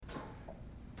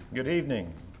Good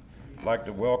evening. I'd like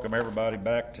to welcome everybody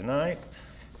back tonight.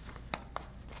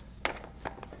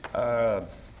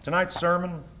 Tonight's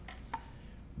sermon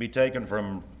be taken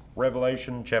from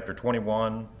Revelation chapter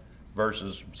 21,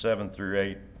 verses 7 through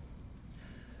 8.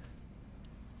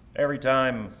 Every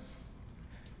time,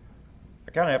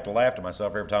 I kind of have to laugh to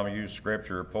myself every time I use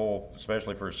scripture or pull,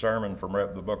 especially for a sermon from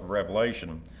the book of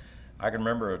Revelation. I can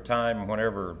remember a time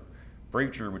whenever a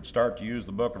preacher would start to use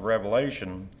the book of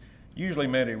Revelation, usually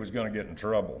meant he was going to get in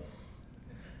trouble.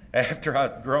 After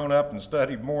I'd grown up and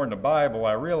studied more in the Bible,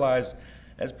 I realized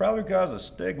it's probably because of the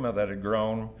stigma that had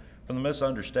grown from the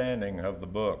misunderstanding of the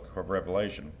book of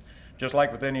Revelation. Just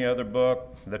like with any other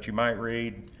book that you might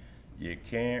read, you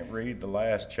can't read the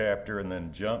last chapter and then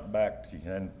jump back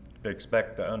and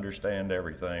expect to understand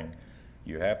everything.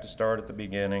 You have to start at the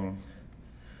beginning.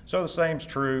 So the same's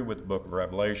true with the book of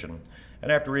Revelation.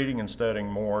 And after reading and studying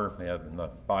more in the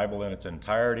Bible in its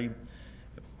entirety,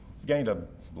 I've gained a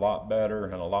lot better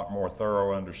and a lot more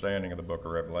thorough understanding of the book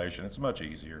of Revelation. It's much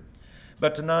easier.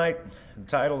 But tonight, the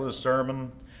title of this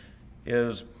sermon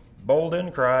is Bold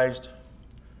in Christ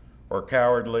or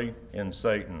Cowardly in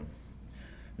Satan.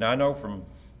 Now, I know from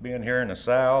being here in the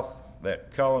South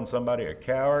that calling somebody a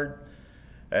coward,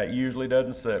 that usually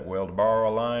doesn't sit well. To borrow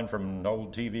a line from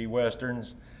old TV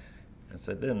westerns, I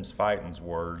said, them's fighting's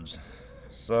words.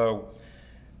 So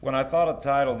when I thought of the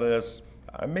title of this,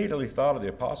 I immediately thought of the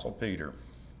Apostle Peter.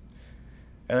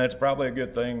 And it's probably a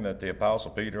good thing that the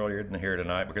Apostle Peter isn't here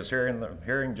tonight, because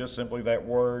hearing just simply that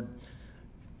word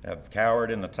of coward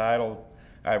in the title,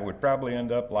 I would probably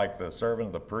end up like the servant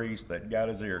of the priest that got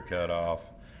his ear cut off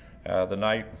the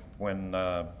night when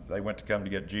they went to come to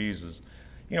get Jesus.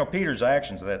 You know, Peter's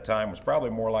actions at that time was probably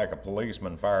more like a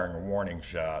policeman firing a warning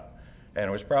shot. And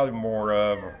it was probably more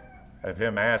of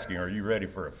him asking, are you ready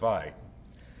for a fight?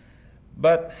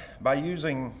 But by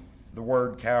using the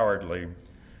word cowardly,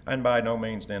 and by no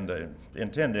means intend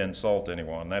to insult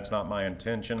anyone. That's not my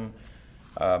intention.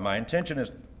 My intention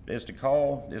is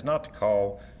not to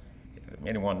call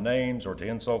anyone names or to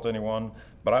insult anyone,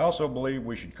 but I also believe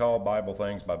we should call Bible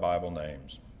things by Bible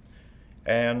names.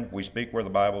 And we speak where the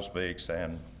Bible speaks,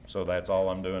 and so that's all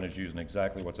I'm doing is using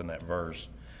exactly what's in that verse.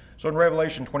 So in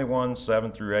Revelation 21,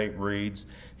 7 through 8 reads,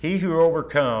 He who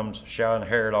overcomes shall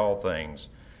inherit all things,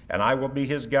 and I will be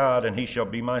his God, and he shall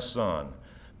be my son.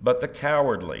 But the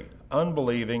cowardly,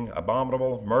 unbelieving,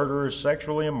 abominable, murderers,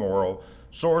 sexually immoral,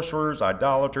 sorcerers,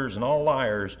 idolaters, and all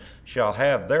liars shall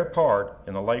have their part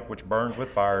in the lake which burns with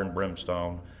fire and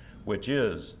brimstone, which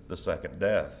is the second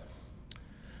death.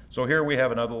 So here we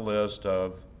have another list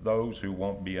of those who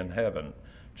won't be in heaven,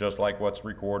 just like what's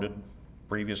recorded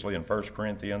previously in 1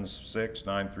 Corinthians 6,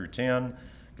 9 through 10,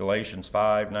 Galatians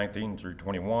 5, 19 through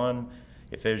 21,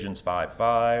 Ephesians 5,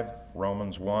 5,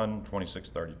 Romans 1, 26,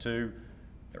 32.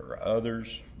 There are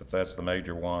others, but that's the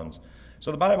major ones.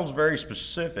 So the Bible's very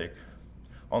specific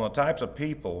on the types of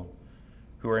people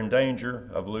who are in danger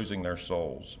of losing their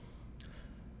souls.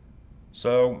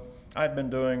 So I'd been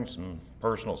doing some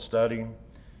personal study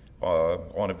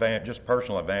on just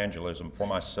personal evangelism for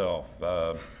myself.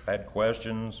 Had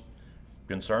questions,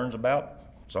 concerns about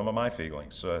some of my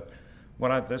feelings.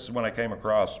 This is when I came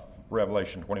across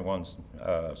Revelation 21,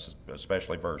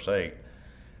 especially verse 8.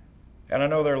 And I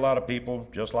know there are a lot of people,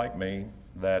 just like me,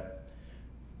 that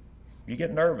you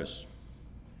get nervous.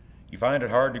 You find it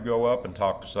hard to go up and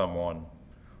talk to someone,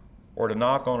 or to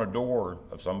knock on a door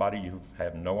of somebody you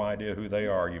have no idea who they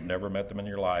are, you've never met them in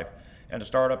your life, and to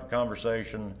start up a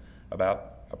conversation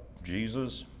about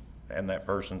Jesus and that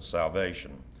person's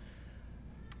salvation.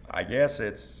 I guess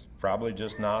it's probably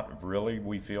just not really,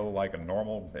 we feel like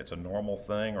it's a normal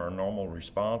thing or a normal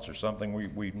response or something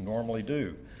we normally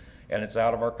do. And it's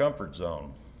out of our comfort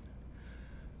zone.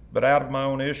 But out of my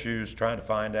own issues, trying to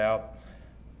find out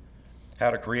how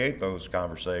to create those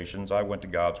conversations, I went to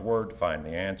God's Word to find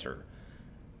the answer.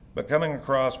 But coming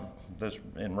across this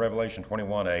in Revelation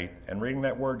 21:8 and reading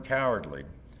that word cowardly,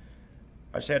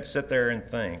 I just had to sit there and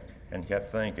think, and kept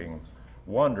thinking,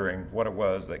 wondering what it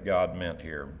was that God meant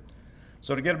here.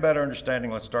 So to get a better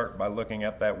understanding, let's start by looking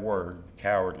at that word,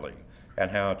 cowardly,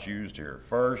 and how it's used here.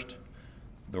 First,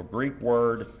 the Greek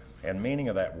word and meaning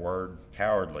of that word,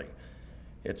 cowardly.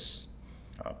 I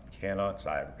can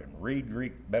read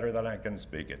Greek better than I can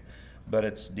speak it, but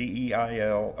it's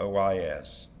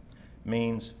D-E-I-L-O-I-S,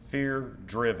 means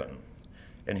fear-driven.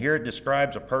 And here it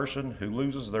describes a person who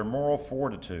loses their moral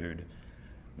fortitude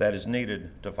that is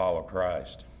needed to follow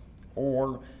Christ.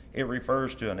 Or it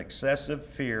refers to an excessive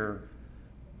fear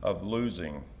of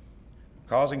losing,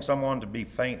 causing someone to be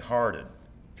faint-hearted,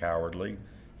 cowardly,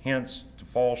 hence to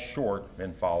fall short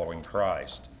in following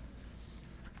Christ.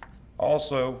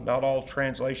 Also, not all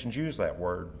translations use that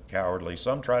word, cowardly.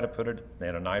 Some try to put it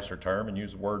in a nicer term and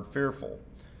use the word fearful.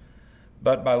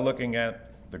 But by looking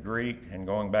at the Greek and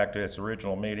going back to its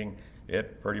original meaning,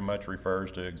 it pretty much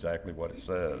refers to exactly what it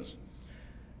says.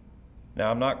 Now,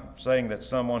 I'm not saying that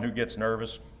someone who gets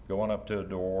nervous going up to a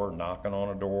door, knocking on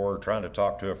a door, trying to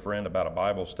talk to a friend about a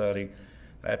Bible study,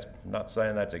 that's not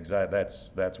saying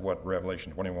that's what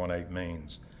Revelation 21:8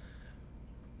 means.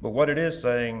 But what it is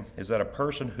saying is that a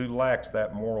person who lacks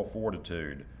that moral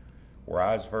fortitude, or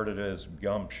I've heard it as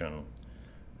gumption,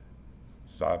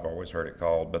 so I've always heard it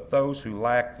called, but those who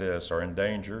lack this are in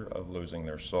danger of losing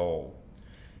their soul.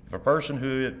 If a person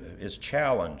who is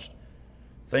challenged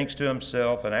thinks to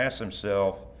himself and asks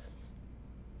himself,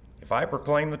 if I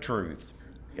proclaim the truth,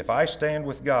 if I stand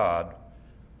with God,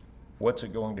 what's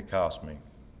it going to cost me?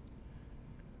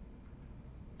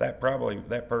 That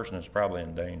person is probably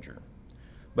in danger.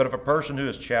 But if a person who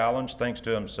is challenged thinks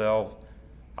to himself,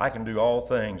 I can do all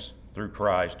things through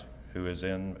Christ who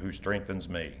strengthens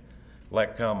me,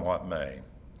 let come what may,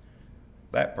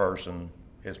 that person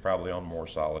is probably on more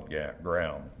solid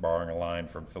ground, borrowing a line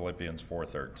from Philippians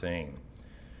 4:13.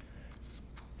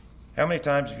 How many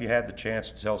times have you had the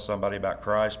chance to tell somebody about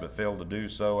Christ but failed to do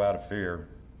so out of fear?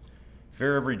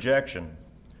 Fear of rejection,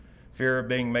 fear of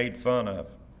being made fun of,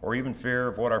 or even fear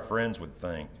of what our friends would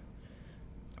think.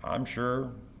 I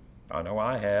know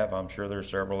I have, I'm sure there are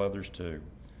several others too.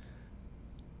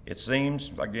 It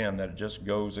seems, again, that it just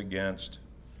goes against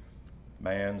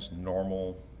man's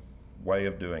normal way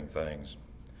of doing things.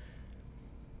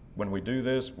 When we do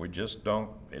this, it just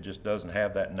doesn't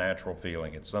have that natural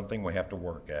feeling. It's something we have to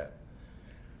work at.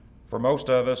 For most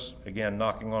of us, again,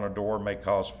 knocking on a door may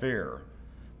cause fear.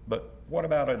 But what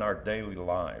about in our daily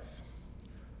life?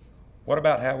 What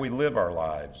about how we live our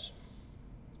lives?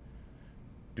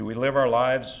 Do we live our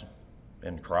lives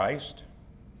in Christ?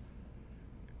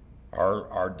 Are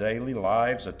our daily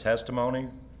lives a testimony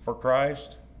for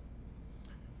Christ?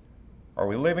 Are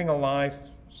we living a life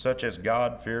such as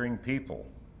God-fearing people,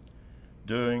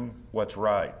 doing what's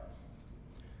right?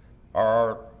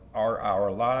 Are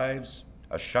our lives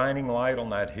a shining light on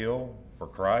that hill for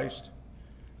Christ?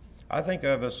 I think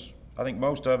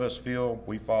most of us feel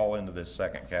we fall into this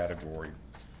second category.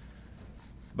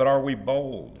 But are we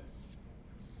bold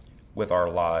with our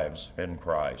lives in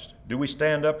Christ? Do we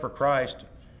stand up for Christ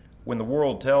when the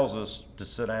world tells us to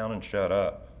sit down and shut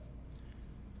up?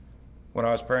 When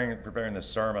I was preparing this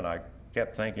sermon, I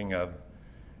kept thinking of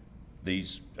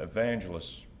these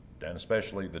evangelists, and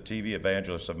especially the TV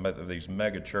evangelists of these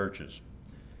mega churches.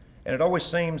 And it always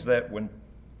seems that when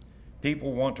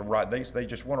people want to ride, they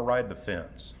just want to ride the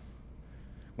fence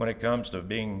when it comes to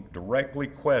being directly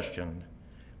questioned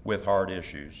with hard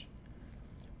issues.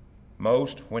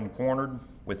 Most, when cornered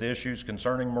with issues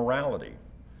concerning morality,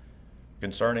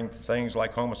 concerning things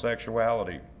like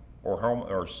homosexuality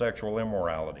or sexual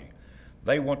immorality,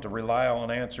 they want to rely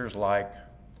on answers like,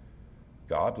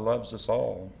 God loves us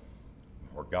all,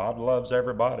 or God loves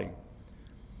everybody.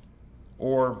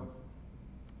 Or,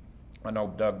 I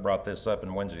know Doug brought this up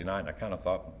on Wednesday night, and I kind of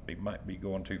thought we might be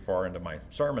going too far into my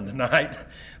sermon tonight,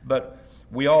 but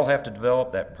we all have to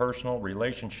develop that personal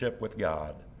relationship with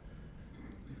God.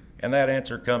 And that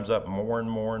answer comes up more and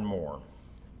more and more.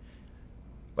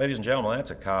 Ladies and gentlemen,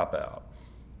 that's a cop-out.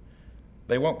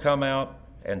 They won't come out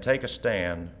and take a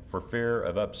stand for fear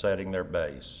of upsetting their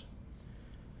base.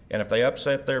 And if they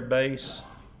upset their base,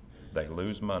 they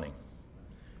lose money.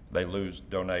 They lose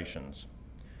donations.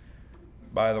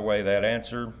 By the way, that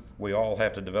answer, we all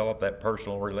have to develop that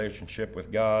personal relationship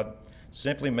with God,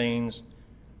 simply means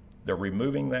they're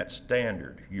removing that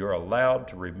standard. You're allowed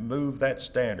to remove that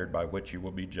standard by which you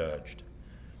will be judged.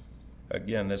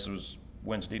 Again, this was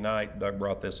Wednesday night. Doug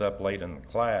brought this up late in the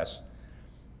class.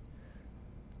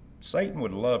 Satan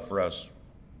would love for us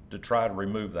to try to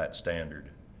remove that standard,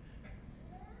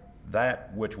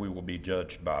 that which we will be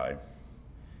judged by.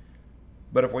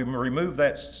 But if we remove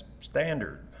that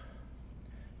standard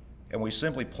and we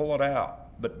simply pull it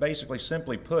out, but basically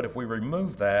simply put, if we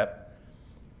remove that,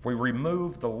 if we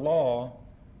remove the law,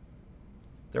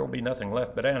 there will be nothing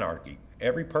left but anarchy.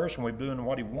 Every person will be doing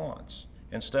what he wants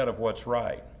instead of what's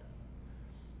right.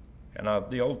 And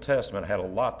the Old Testament had a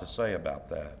lot to say about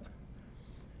that.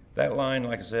 That line,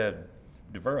 like I said,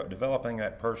 developing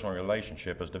that personal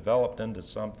relationship has developed into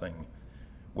something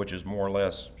which is more or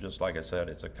less, just like I said,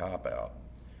 it's a cop-out.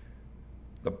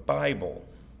 The Bible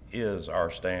is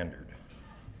our standard.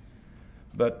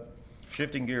 But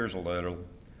shifting gears a little,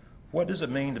 what does it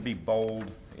mean to be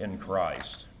bold in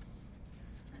Christ?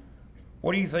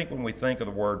 What do you think when we think of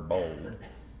the word bold?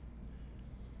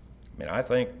 I mean, I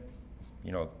think,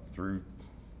 through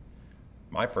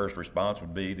my first response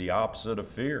would be the opposite of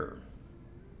fear.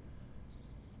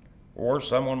 Or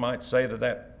someone might say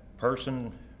that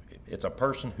person, it's a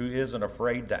person who isn't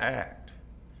afraid to act.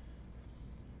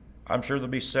 I'm sure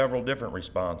there'll be several different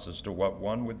responses to what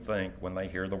one would think when they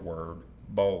hear the word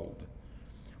bold.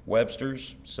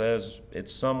 Webster's says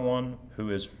it's someone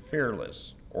who is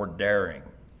fearless or daring,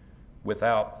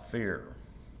 without fear.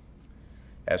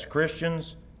 As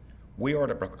Christians, we are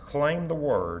to proclaim the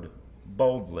word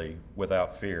boldly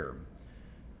without fear.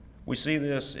 We see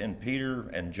this in Peter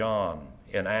and John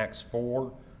in Acts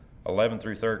 4:11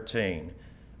 through 13,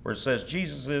 where it says,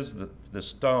 Jesus is the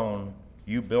stone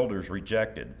you builders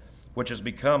rejected, which has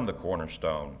become the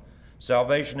cornerstone.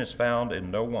 Salvation is found in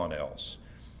no one else.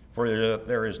 For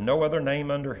there is no other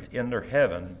name under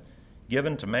heaven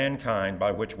given to mankind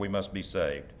by which we must be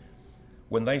saved.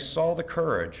 When they saw the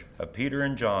courage of Peter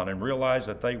and John and realized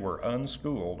that they were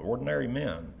unschooled, ordinary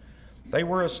men, they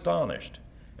were astonished,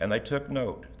 and they took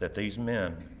note that these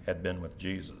men had been with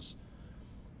Jesus.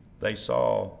 They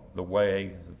saw the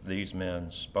way these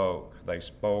men spoke. They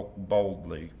spoke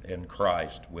boldly in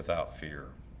Christ without fear.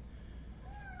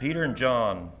 Peter and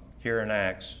John here in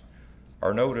Acts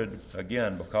are noted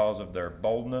again because of their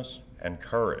boldness and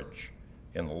courage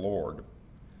in the Lord.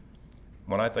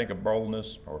 When I think of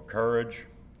boldness or courage,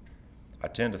 I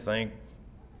tend to think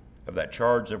of that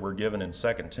charge that we're given in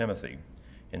 2 Timothy.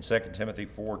 In 2 Timothy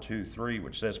 4:2-3,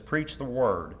 which says, preach the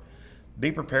word,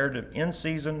 be prepared to in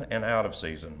season and out of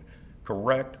season,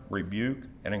 correct, rebuke,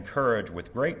 and encourage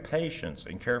with great patience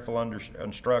and careful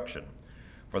instruction.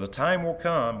 For the time will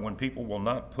come when people will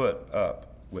not put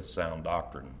up with sound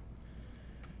doctrine.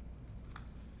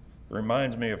 It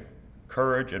reminds me of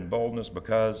courage and boldness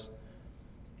because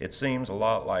it seems a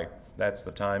lot like that's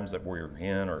the times that we're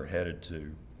in or headed to.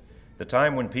 The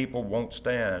time when people won't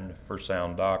stand for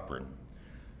sound doctrine.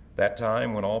 That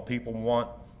time when all people want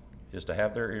is to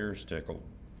have their ears tickled.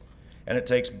 And it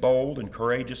takes bold and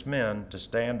courageous men to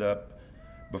stand up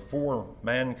before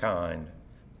mankind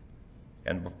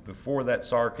and before that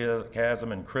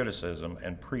sarcasm and criticism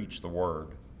and preach the word.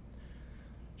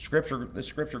 This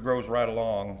scripture goes right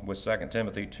along with 2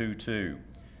 Timothy 2:2.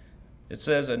 It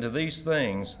says, and to these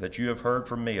things that you have heard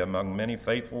from me among many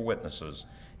faithful witnesses,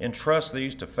 entrust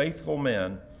these to faithful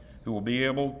men who will be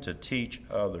able to teach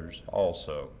others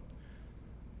also.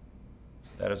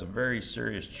 That is a very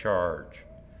serious charge,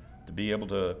 to be able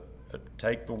to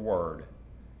take the word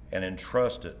and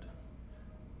entrust it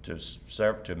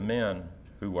to men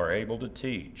who are able to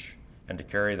teach and to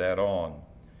carry that on.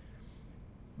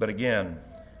 But again,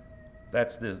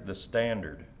 that's the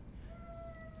standard.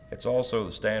 It's also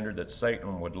the standard that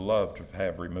Satan would love to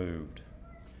have removed.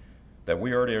 That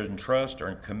we are to entrust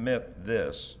or commit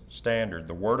this standard,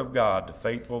 the Word of God, to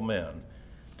faithful men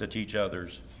to teach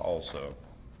others also.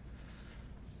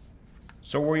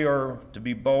 So we are to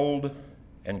be bold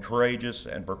and courageous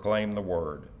and proclaim the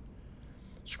Word.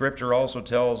 Scripture also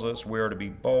tells us we are to be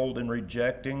bold in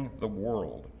rejecting the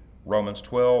world. Romans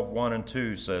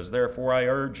 12:1-2 says, therefore I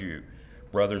urge you,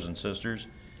 brothers and sisters,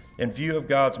 in view of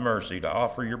God's mercy, to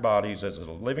offer your bodies as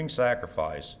a living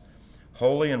sacrifice,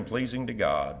 holy and pleasing to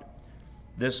God.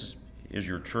 This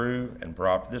is true and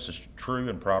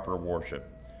proper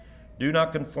worship. Do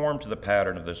not conform to the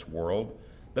pattern of this world,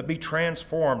 but be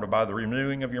transformed by the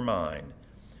renewing of your mind.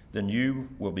 Then you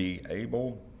will be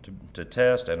able to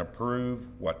test and approve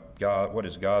what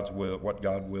God's will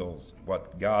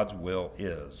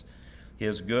is,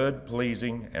 His good,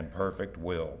 pleasing, and perfect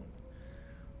will.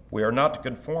 We are not to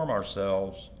conform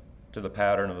ourselves to the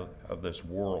pattern of this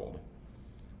world.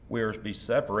 We are to be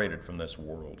separated from this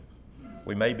world.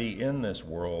 We may be in this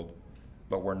world,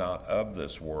 but we're not of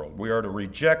this world. We are to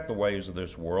reject the ways of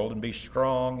this world and be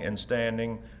strong in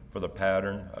standing for the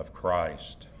pattern of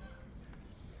Christ.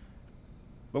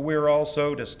 But we are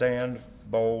also to stand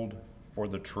bold for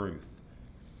the truth.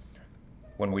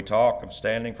 When we talk of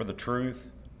standing for the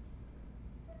truth,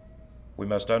 we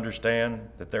must understand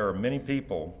that there are many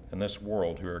people in this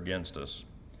world who are against us.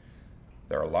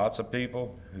 There are lots of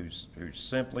people who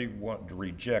simply want to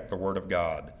reject the Word of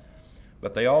God,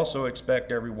 but they also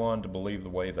expect everyone to believe the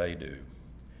way they do.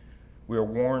 We are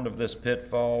warned of this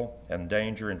pitfall and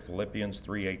danger in Philippians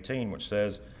 3:18, which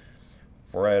says,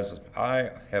 for as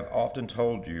I have often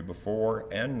told you before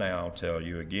and now tell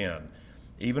you again,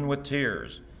 even with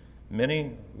tears,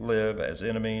 many live as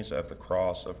enemies of the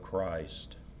cross of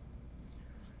Christ.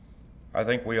 I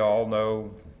think we all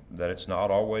know that it's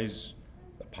not always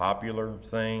a popular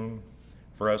thing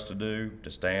for us to do,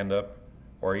 to stand up,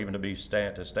 or even to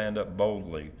stand up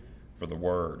boldly for the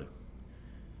Word.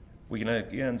 We can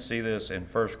again see this in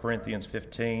 1 Corinthians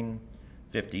 15,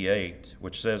 58,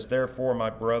 which says, "Therefore,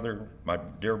 my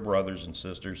dear brothers and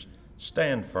sisters,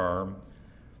 stand firm.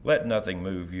 Let nothing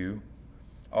move you.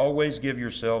 Always give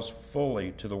yourselves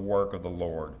fully to the work of the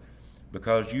Lord,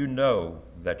 because you know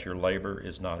that your labor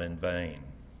is not in vain."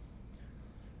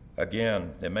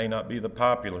 Again, it may not be the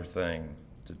popular thing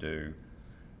to do,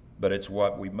 but it's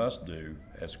what we must do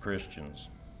as Christians.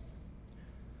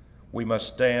 We must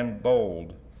stand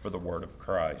bold for the word of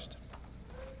Christ.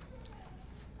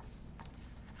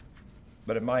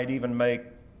 But it might even make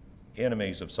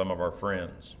enemies of some of our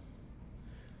friends.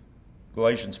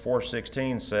 Galatians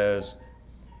 4:16 says,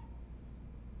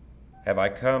 Have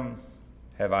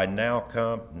I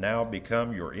now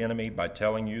become your enemy by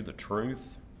telling you the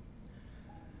truth?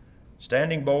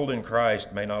 Standing bold in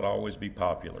Christ may not always be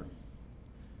popular.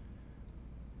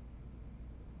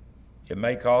 It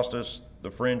may cost us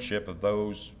the friendship of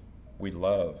those we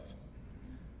love.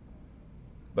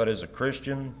 But as a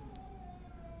Christian,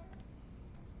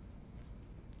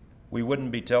 we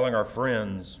wouldn't be telling our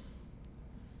friends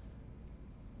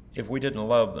if we didn't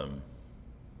love them.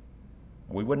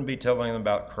 We wouldn't be telling them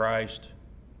about Christ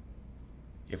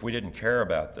if we didn't care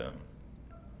about them.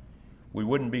 We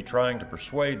wouldn't be trying to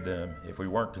persuade them if we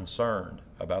weren't concerned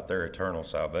about their eternal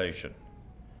salvation.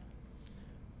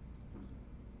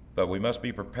 But we must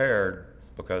be prepared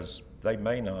because they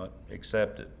may not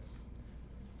accept it.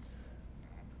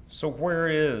 So where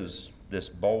is this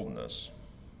boldness?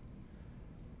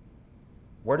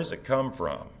 Where does it come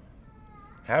from?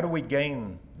 How do we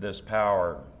gain this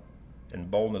power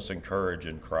and boldness and courage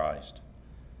in Christ?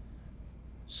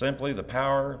 Simply, the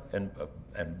power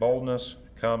and boldness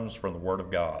comes from the Word of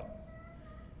God.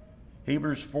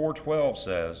 Hebrews 4:12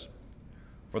 says,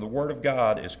 "For the Word of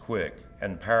God is quick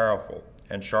and powerful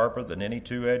and sharper than any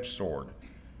two-edged sword,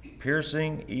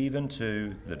 piercing even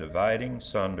to the dividing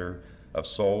sunder of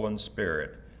soul and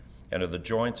spirit, and of the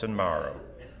joints and marrow,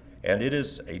 and it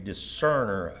is a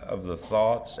discerner of the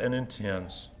thoughts and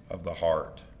intents of the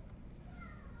heart."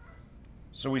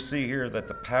 So we see here that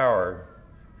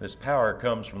this power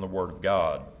comes from the Word of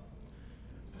God.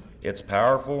 It's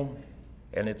powerful,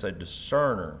 and it's a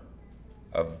discerner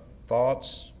of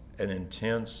thoughts and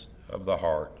intents of the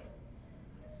heart.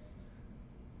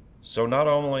 So not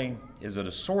only is it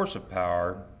a source of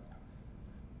power,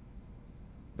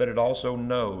 but it also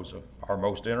knows our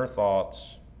most inner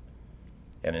thoughts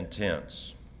and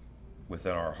intents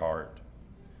within our heart.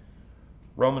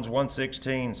 Romans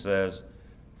 1:16 says,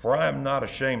 "For I am not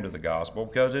ashamed of the gospel,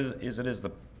 because it is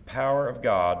the power of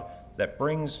God that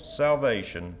brings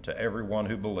salvation to everyone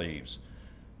who believes,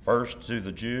 first to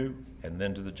the Jew and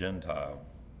then to the Gentile."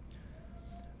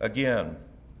 Again,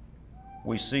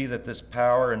 we see that this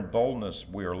power and boldness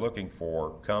we are looking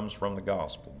for comes from the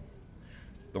gospel,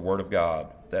 the Word of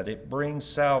God, that it brings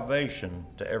salvation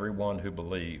to everyone who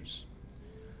believes.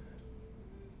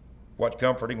 What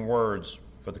comforting words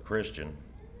for the Christian,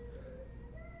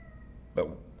 but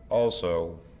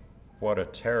also what a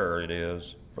terror it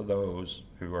is for those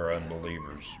who are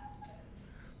unbelievers.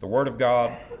 The Word of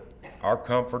God, our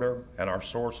comforter and our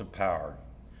source of power.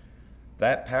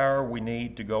 That power we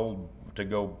need to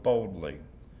go boldly,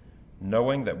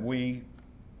 knowing that we,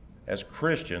 as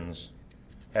Christians,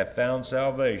 have found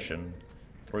salvation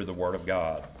through the Word of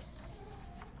God.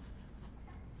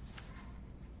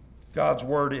 God's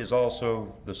Word is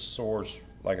also the source,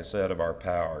 like I said, of our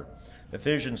power.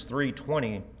 Ephesians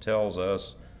 3:20 tells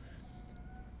us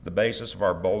the basis of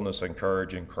our boldness and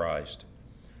courage in Christ.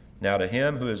 "Now to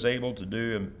Him who is able to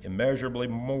do immeasurably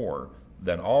more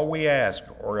than all we ask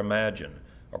or imagine,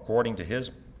 according to His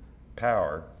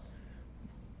power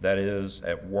that is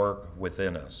at work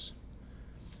within us."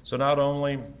 So not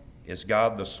only is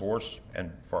God the source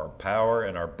and for our power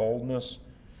and our boldness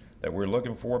that we're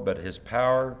looking for, but His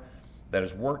power that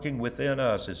is working within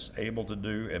us is able to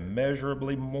do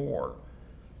immeasurably more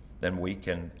than we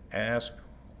can ask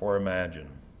or imagine.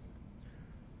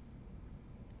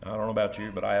 I don't know about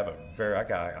you, but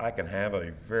I can have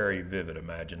a very vivid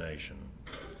imagination.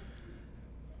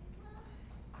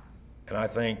 And I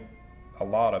think a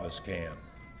lot of us can.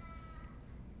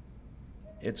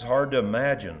 It's hard to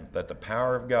imagine that the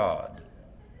power of God,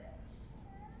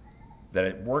 that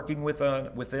it working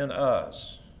within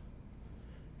us,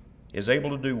 is able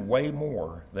to do way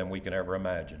more than we can ever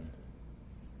imagine.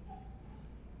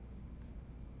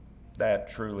 That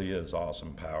truly is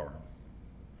awesome power.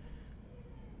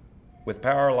 With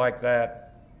power like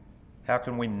that, how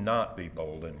can we not be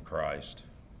bold in Christ?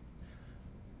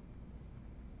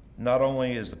 Not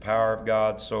only is the power of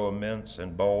God so immense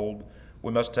and bold,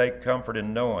 we must take comfort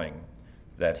in knowing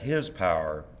that His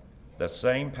power, the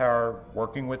same power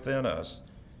working within us,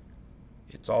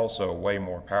 it's also way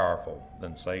more powerful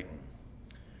than Satan.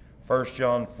 1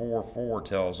 John 4:4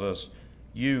 tells us,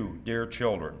 "You, dear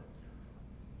children,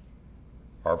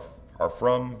 are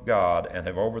from God and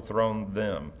have overthrown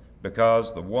them,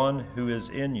 because the one who is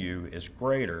in you is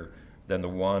greater than the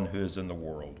one who is in the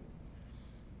world."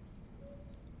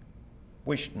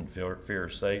 We shouldn't fear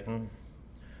Satan.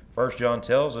 1 John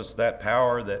tells us that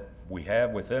power that we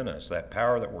have within us, that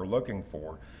power that we're looking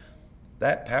for,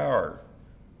 that power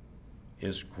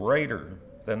is greater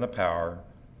than the power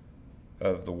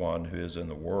of the one who is in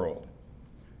the world.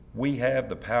 We have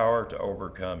the power to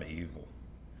overcome evil.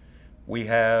 We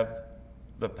have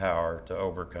the power to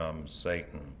overcome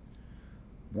Satan.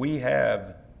 We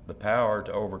have the power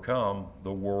to overcome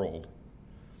the world.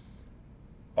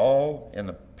 All in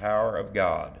the power of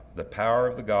God, the power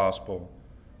of the gospel,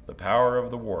 the power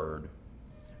of the word,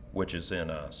 which is in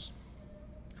us.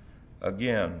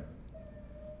 Again,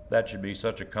 that should be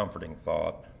such a comforting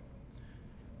thought.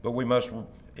 But we must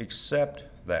accept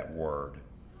that word.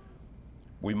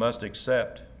 We must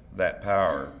accept that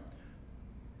power.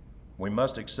 We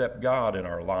must accept God in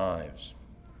our lives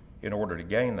in order to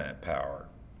gain that power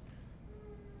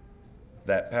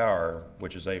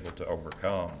which is able to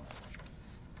overcome.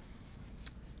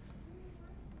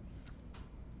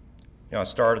 I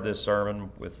started this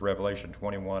sermon with Revelation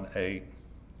 21:8,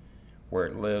 where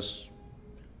it lists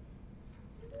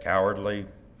cowardly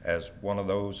as one of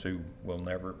those who will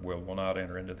not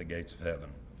enter into the gates of heaven.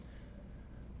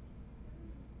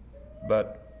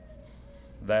 But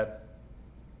that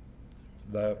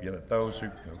those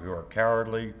who are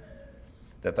cowardly,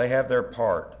 that they have their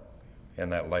part in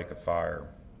that lake of fire.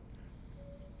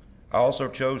 I also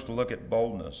chose to look at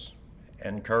boldness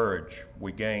and courage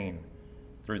we gain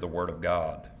through the Word of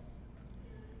God.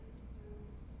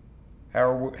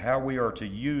 How we are to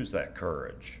use that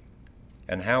courage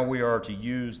and how we are to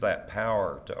use that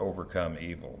power to overcome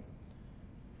evil.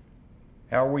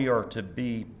 How we are to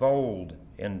be bold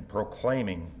in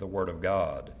proclaiming the Word of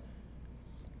God,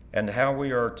 and how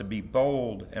we are to be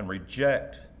bold and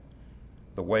reject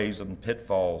the ways and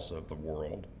pitfalls of the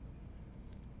world,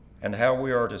 and how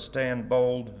we are to stand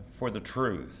bold for the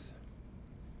truth.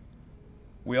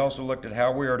 We also looked at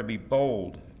how we are to be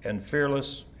bold and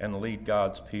fearless and lead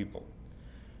God's people,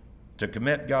 to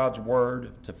commit God's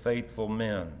word to faithful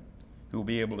men who will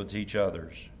be able to teach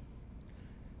others,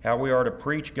 how we are to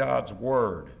preach God's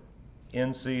word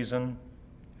in season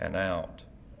and out,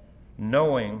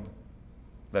 knowing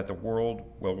that the world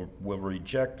will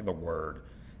reject the word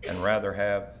and rather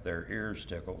have their ears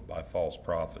tickled by false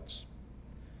prophets.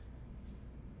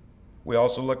 We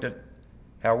also looked at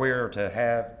how we are to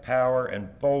have power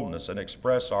and boldness and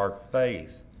express our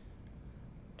faith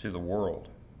to the world,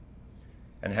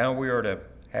 and how we are to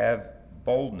have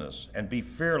boldness and be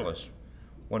fearless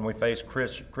when we face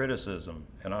criticism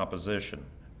and opposition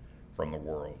from the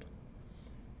world.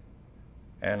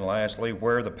 And lastly,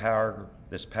 where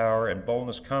this power and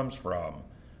boldness comes from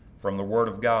the Word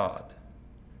of God.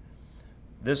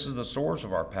 This is the source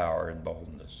of our power and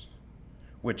boldness,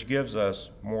 which gives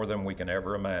us more than we can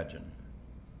ever imagine.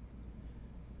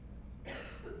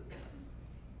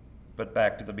 But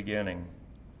back to the beginning.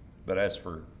 But as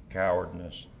for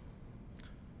cowardness,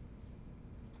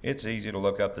 it's easy to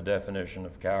look up the definition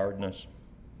of cowardness.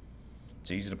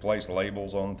 It's easy to place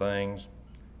labels on things,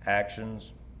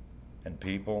 actions, and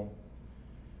people,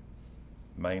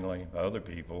 mainly other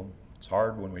people. It's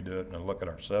hard when we do it and look at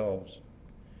ourselves.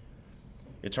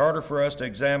 It's harder for us to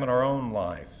examine our own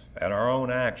life and our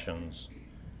own actions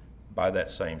by that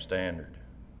same standard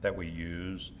that we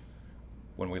use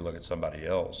when we look at somebody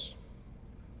else.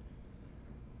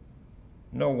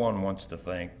 No one wants to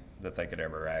think that they could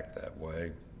ever act that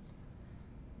way.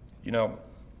 You know,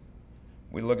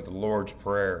 we look at the Lord's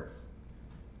Prayer,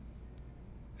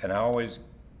 and I always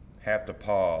have to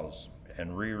pause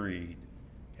and reread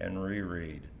and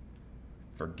reread.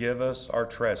 Forgive us our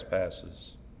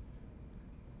trespasses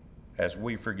as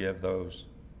we forgive those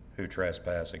who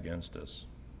trespass against us.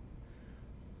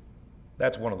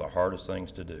 That's one of the hardest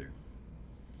things to do.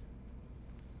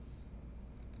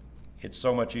 It's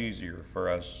so much easier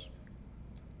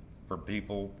for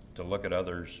people to look at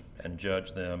others and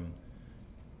judge them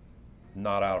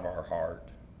not out of our heart.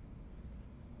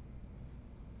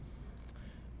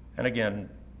 And again,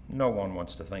 no one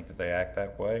wants to think that they act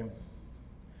that way.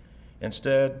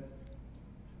 Instead,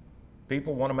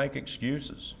 people want to make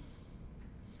excuses.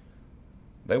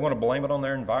 They want to blame it on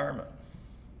their environment.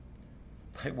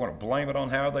 They want to blame it on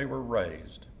how they were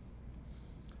raised.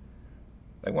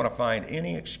 They want to find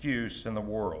any excuse in the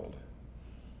world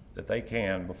that they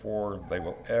can before they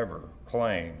will ever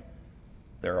claim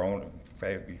their own,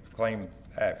 claim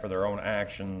for their own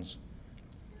actions.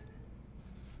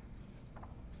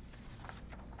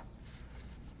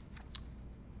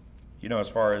 You know, as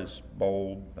far as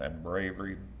bold and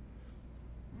bravery,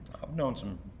 I've known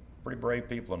some pretty brave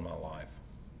people in my life.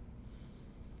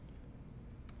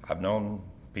 I've known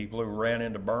people who ran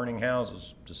into burning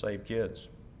houses to save kids.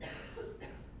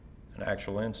 An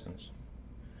actual instance.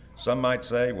 Some might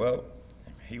say, well,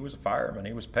 he was a fireman,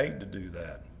 he was paid to do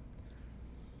that.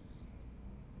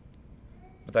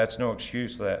 But that's no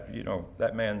excuse that,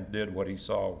 that man did what he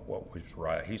saw what was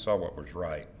right. He saw what was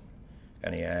right,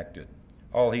 and he acted.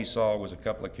 All he saw was a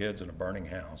couple of kids in a burning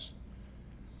house.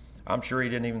 I'm sure he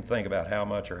didn't even think about how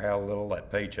much or how little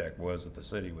that paycheck was that the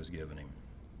city was giving him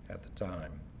at the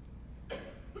time.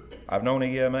 I've known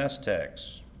EMS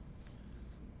techs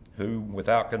who,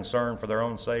 without concern for their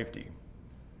own safety,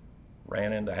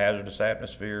 ran into hazardous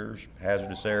atmospheres,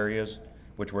 hazardous areas,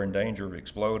 which were in danger of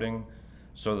exploding,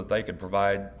 so that they could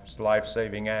provide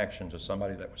life-saving action to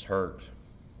somebody that was hurt.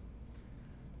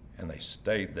 And they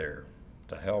stayed there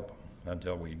to help them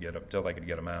until they could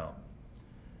get them out.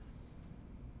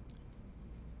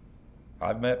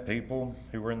 I've met people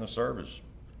who were in the service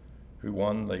who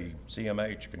won the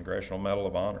CMH, Congressional Medal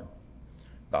of Honor,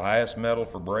 the highest medal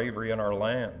for bravery in our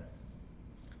land.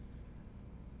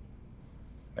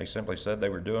 They simply said they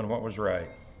were doing what was right.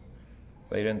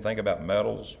 They didn't think about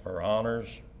medals or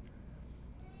honors.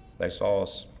 They saw a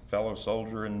fellow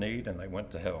soldier in need and they went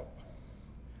to help.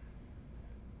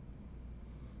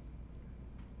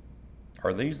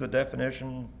 Are these the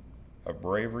definition of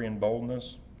bravery and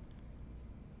boldness?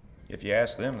 If you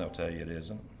ask them, they'll tell you it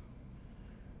isn't.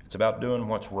 It's about doing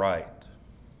what's right.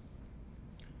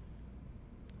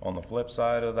 On the flip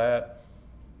side of that,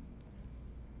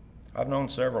 I've known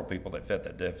several people that fit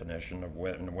that definition of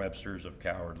Webster's of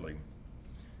cowardly.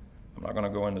 I'm not going to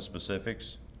go into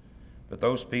specifics, but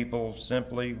those people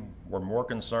simply were more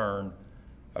concerned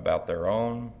about their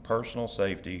own personal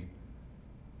safety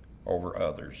over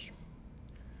others.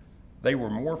 They were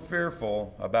more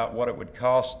fearful about what it would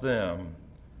cost them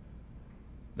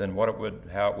than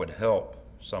how it would help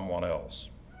someone else,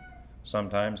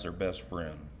 sometimes their best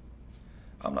friend.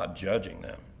 I'm not judging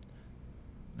them.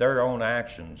 Their own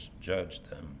actions judged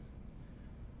them.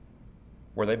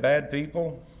 Were they bad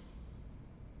people?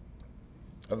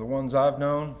 Of the ones I've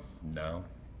known? No.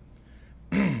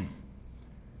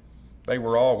 They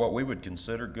were all what we would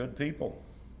consider good people.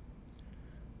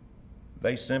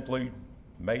 They simply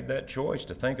made that choice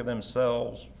to think of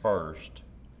themselves first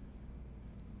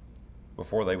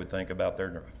before they would think about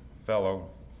their fellow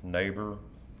neighbor,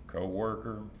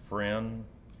 co-worker, friend,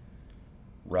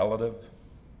 relative.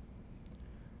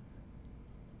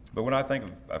 But when I think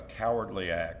of a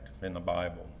cowardly act in the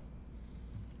Bible,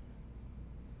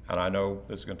 and I know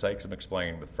this is going to take some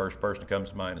explaining, but the first person that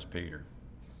comes to mind is Peter.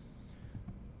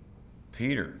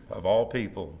 Peter, of all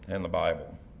people in the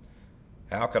Bible,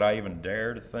 how could I even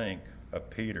dare to think of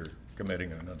Peter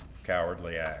committing a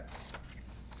cowardly act?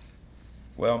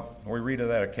 Well, we read of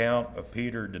that account of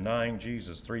Peter denying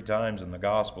Jesus 3 times in the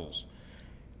Gospels.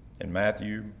 In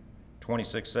Matthew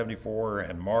 26:74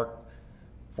 and Mark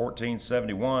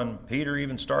 14:71, Peter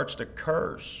even starts to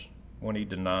curse when he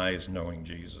denies knowing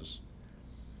Jesus.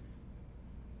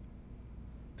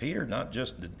 Peter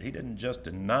he didn't just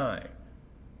deny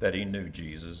that he knew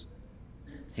Jesus.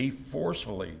 He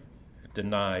forcefully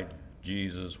denied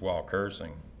Jesus while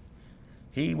cursing.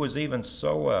 He was even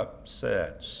so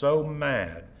upset, so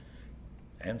mad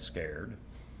and scared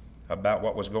about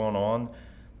what was going on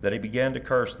that he began to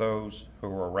curse those who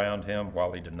were around him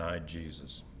while he denied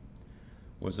Jesus.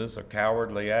 Was this a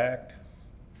cowardly act?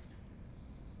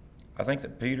 I think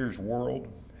that Peter's world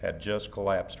had just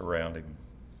collapsed around him,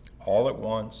 all at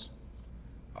once,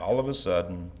 all of a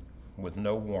sudden, with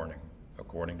no warning,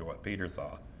 according to what Peter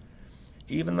thought.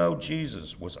 Even though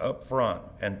Jesus was up front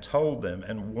and told them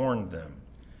and warned them,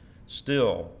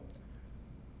 still,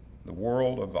 the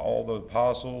world of all the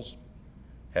apostles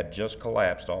had just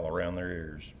collapsed all around their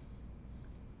ears.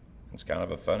 It's kind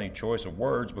of a funny choice of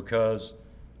words because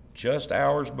just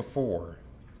hours before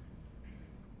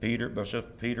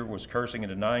Peter was cursing and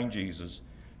denying Jesus,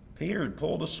 Peter had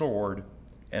pulled a sword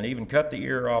and even cut the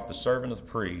ear off the servant of the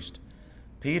priest.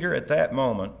 Peter at that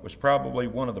moment was probably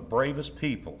one of the bravest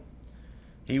people.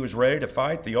 He was ready to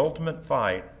fight the ultimate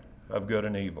fight of good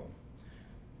and evil.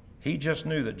 He just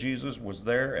knew that Jesus was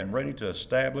there and ready to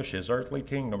establish his earthly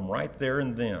kingdom right there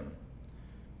and then.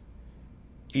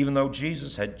 Even though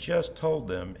Jesus had just told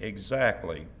them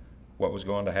exactly what was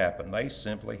going to happen, they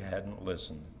simply hadn't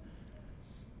listened.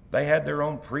 They had their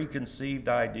own preconceived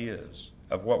ideas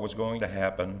of what was going to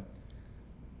happen,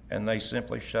 and they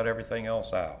simply shut everything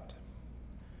else out.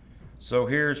 So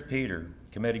here's Peter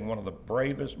committing one of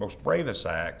the most bravest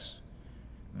acts,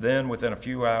 then within a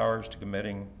few hours to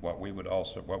committing what we would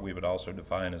also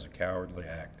define as a cowardly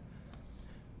act.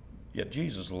 Yet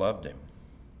Jesus loved him.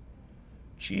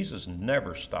 Jesus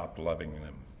never stopped loving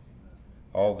them,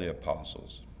 all the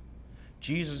apostles.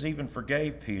 Jesus even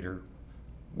forgave Peter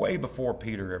way before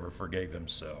Peter ever forgave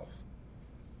himself.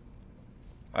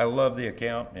 I love the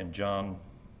account in John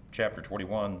chapter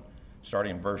 21,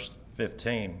 starting in verse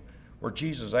 15, where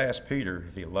Jesus asked Peter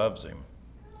if he loves him.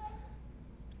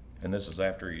 And this is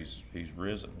after he's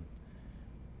risen.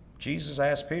 Jesus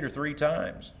asked Peter 3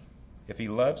 times if he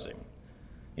loves him.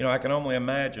 You know, I can only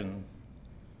imagine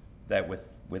that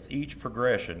with each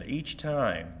progression, each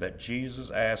time that Jesus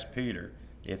asked Peter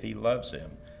if he loves him,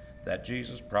 that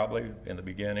Jesus probably in the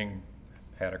beginning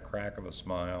had a crack of a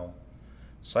smile,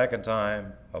 second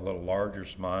time a little larger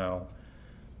smile,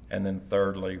 and then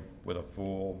thirdly with a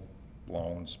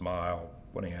full-blown smile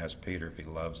when he asked Peter if he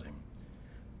loves him.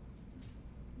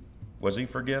 Was he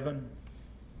forgiven?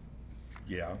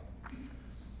 Yeah.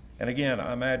 And again,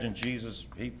 I imagine Jesus,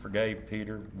 he forgave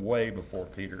Peter way before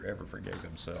Peter ever forgave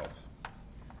himself.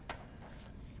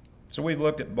 So we've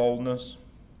looked at boldness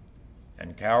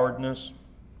and cowardness,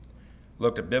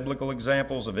 looked at biblical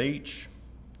examples of each,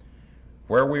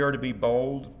 where we are to be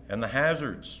bold, and the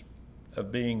hazards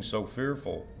of being so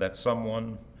fearful that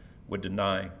someone would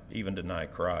even deny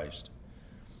Christ.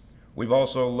 We've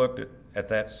also looked at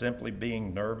that simply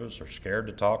being nervous or scared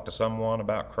to talk to someone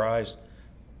about Christ.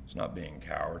 It's not being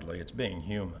cowardly, it's being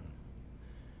human.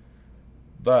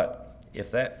 But if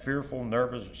that fearful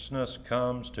nervousness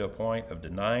comes to a point of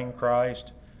denying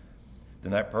Christ,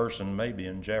 then that person may be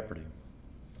in jeopardy.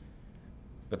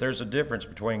 But there's a difference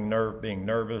between being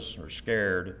nervous or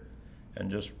scared and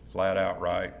just flat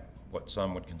outright what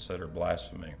some would consider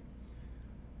blasphemy.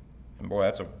 And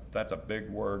boy, that's a big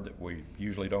word that we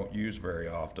usually don't use very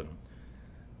often,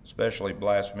 especially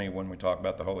blasphemy when we talk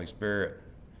about the Holy Spirit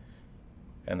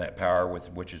and that power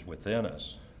which is within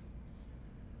us.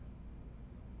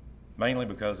 Mainly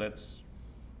because that's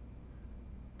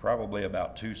probably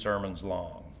about 2 sermons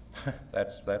long.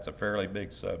 That's a fairly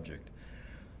big subject.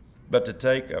 But to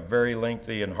take a very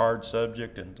lengthy and hard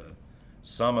subject and to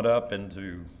sum it up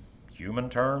into human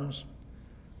terms,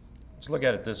 let's look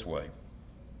at it this way.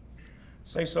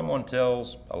 Say someone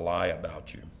tells a lie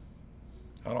about you.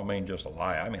 I don't mean just a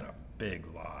lie, I mean a big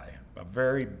lie, a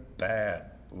very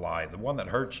bad lie, the one that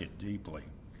hurts you deeply.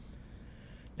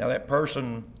 Now that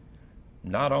person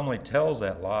not only tells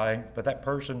that lie, but that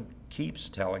person keeps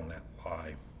telling that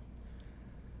lie.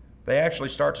 They actually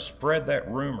start to spread that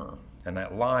rumor and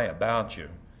that lie about you.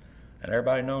 And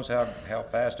everybody knows how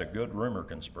fast a good rumor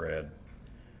can spread.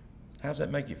 How does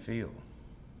that make you feel?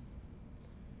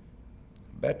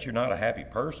 I bet you're not a happy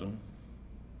person.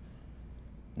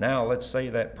 Now let's say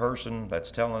that person that's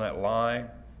telling that lie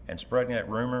and spreading that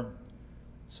rumor,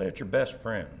 say it's your best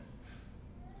friend.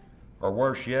 Or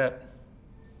worse yet,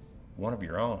 one of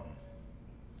your own.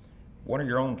 One of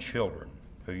your own children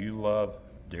who you love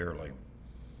dearly.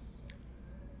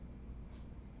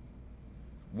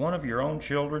 One of your own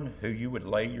children who you would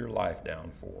lay your life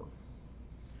down for.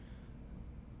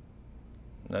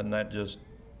 Doesn't that just,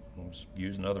 let's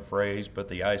use another phrase, put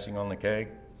the icing on the cake?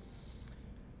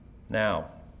 Now,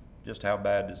 just how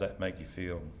bad does that make you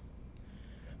feel?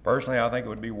 Personally, I think it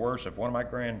would be worse if one of my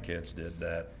grandkids did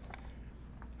that.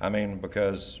 I mean,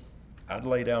 because I'd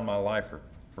lay down my life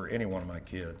for any one of my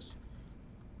kids,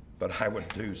 but I would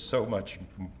do so much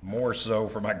more so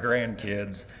for my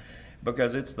grandkids,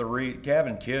 because it's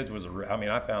having kids was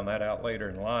I found that out later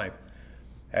in life.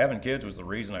 Having kids was the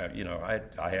reason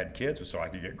I had kids so I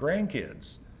could get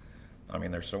grandkids. I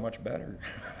mean, they're so much better.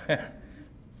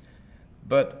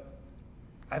 But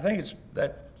I think it's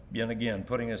that, and again,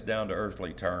 putting this down to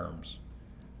earthly terms,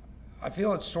 I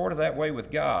feel it's sort of that way with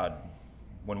God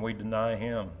when we deny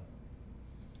Him.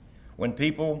 When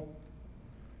people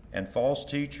and false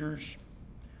teachers,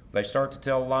 they start to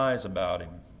tell lies about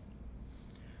Him.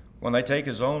 When they take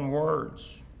His own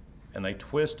words and they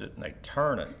twist it and they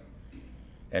turn it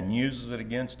and uses it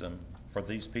against Him for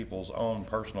these people's own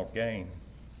personal gain.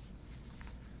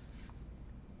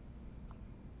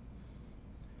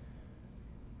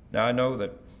 Now I know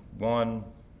that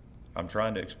I'm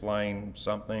trying to explain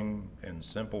something in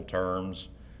simple terms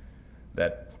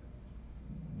that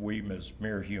we as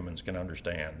mere humans can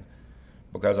understand,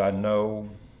 because I know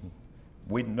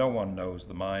no one knows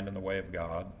the mind and the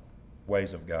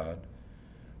ways of God.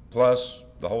 Plus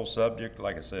the whole subject,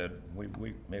 like I said,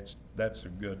 that's a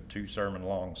good 2 sermon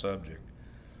long subject.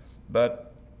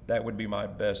 But that would be my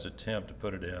best attempt to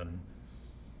put it in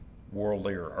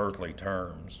worldly or earthly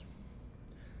terms.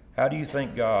 How do you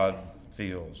think God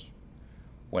feels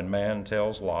when man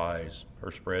tells lies or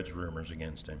spreads rumors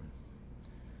against him?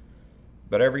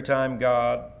 But every time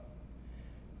God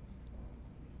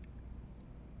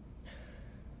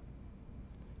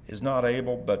is not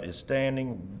able, but is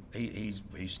standing, he's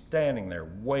standing there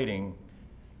waiting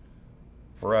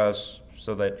for us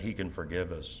so that he can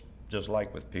forgive us, just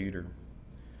like with Peter.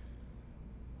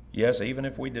 Yes, even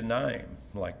if we deny him,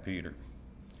 like Peter,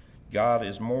 God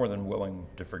is more than willing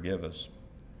to forgive us.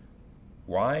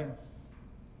 Why?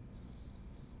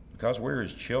 Because we're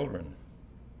his children,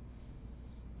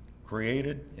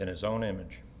 created in his own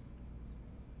image.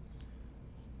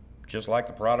 Just like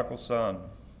the prodigal son,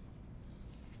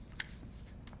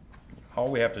 all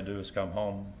we have to do is come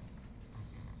home.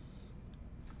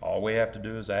 All we have to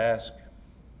do is ask.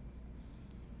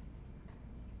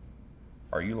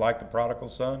 Are you like the prodigal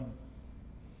son?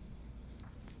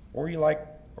 Or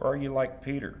are you like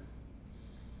Peter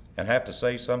and have to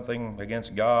say something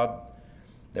against God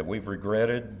that we've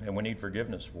regretted and we need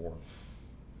forgiveness for?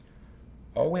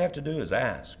 All we have to do is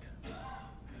ask.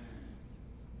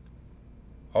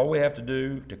 All we have to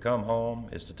do to come home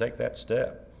is to take that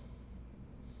step.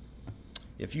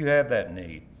 If you have that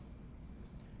need,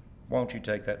 won't you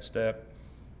take that step?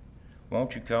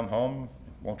 Won't you come home?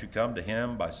 Won't you come to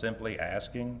him by simply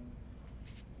asking?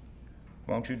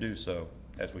 Won't you do so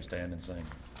as we stand and sing?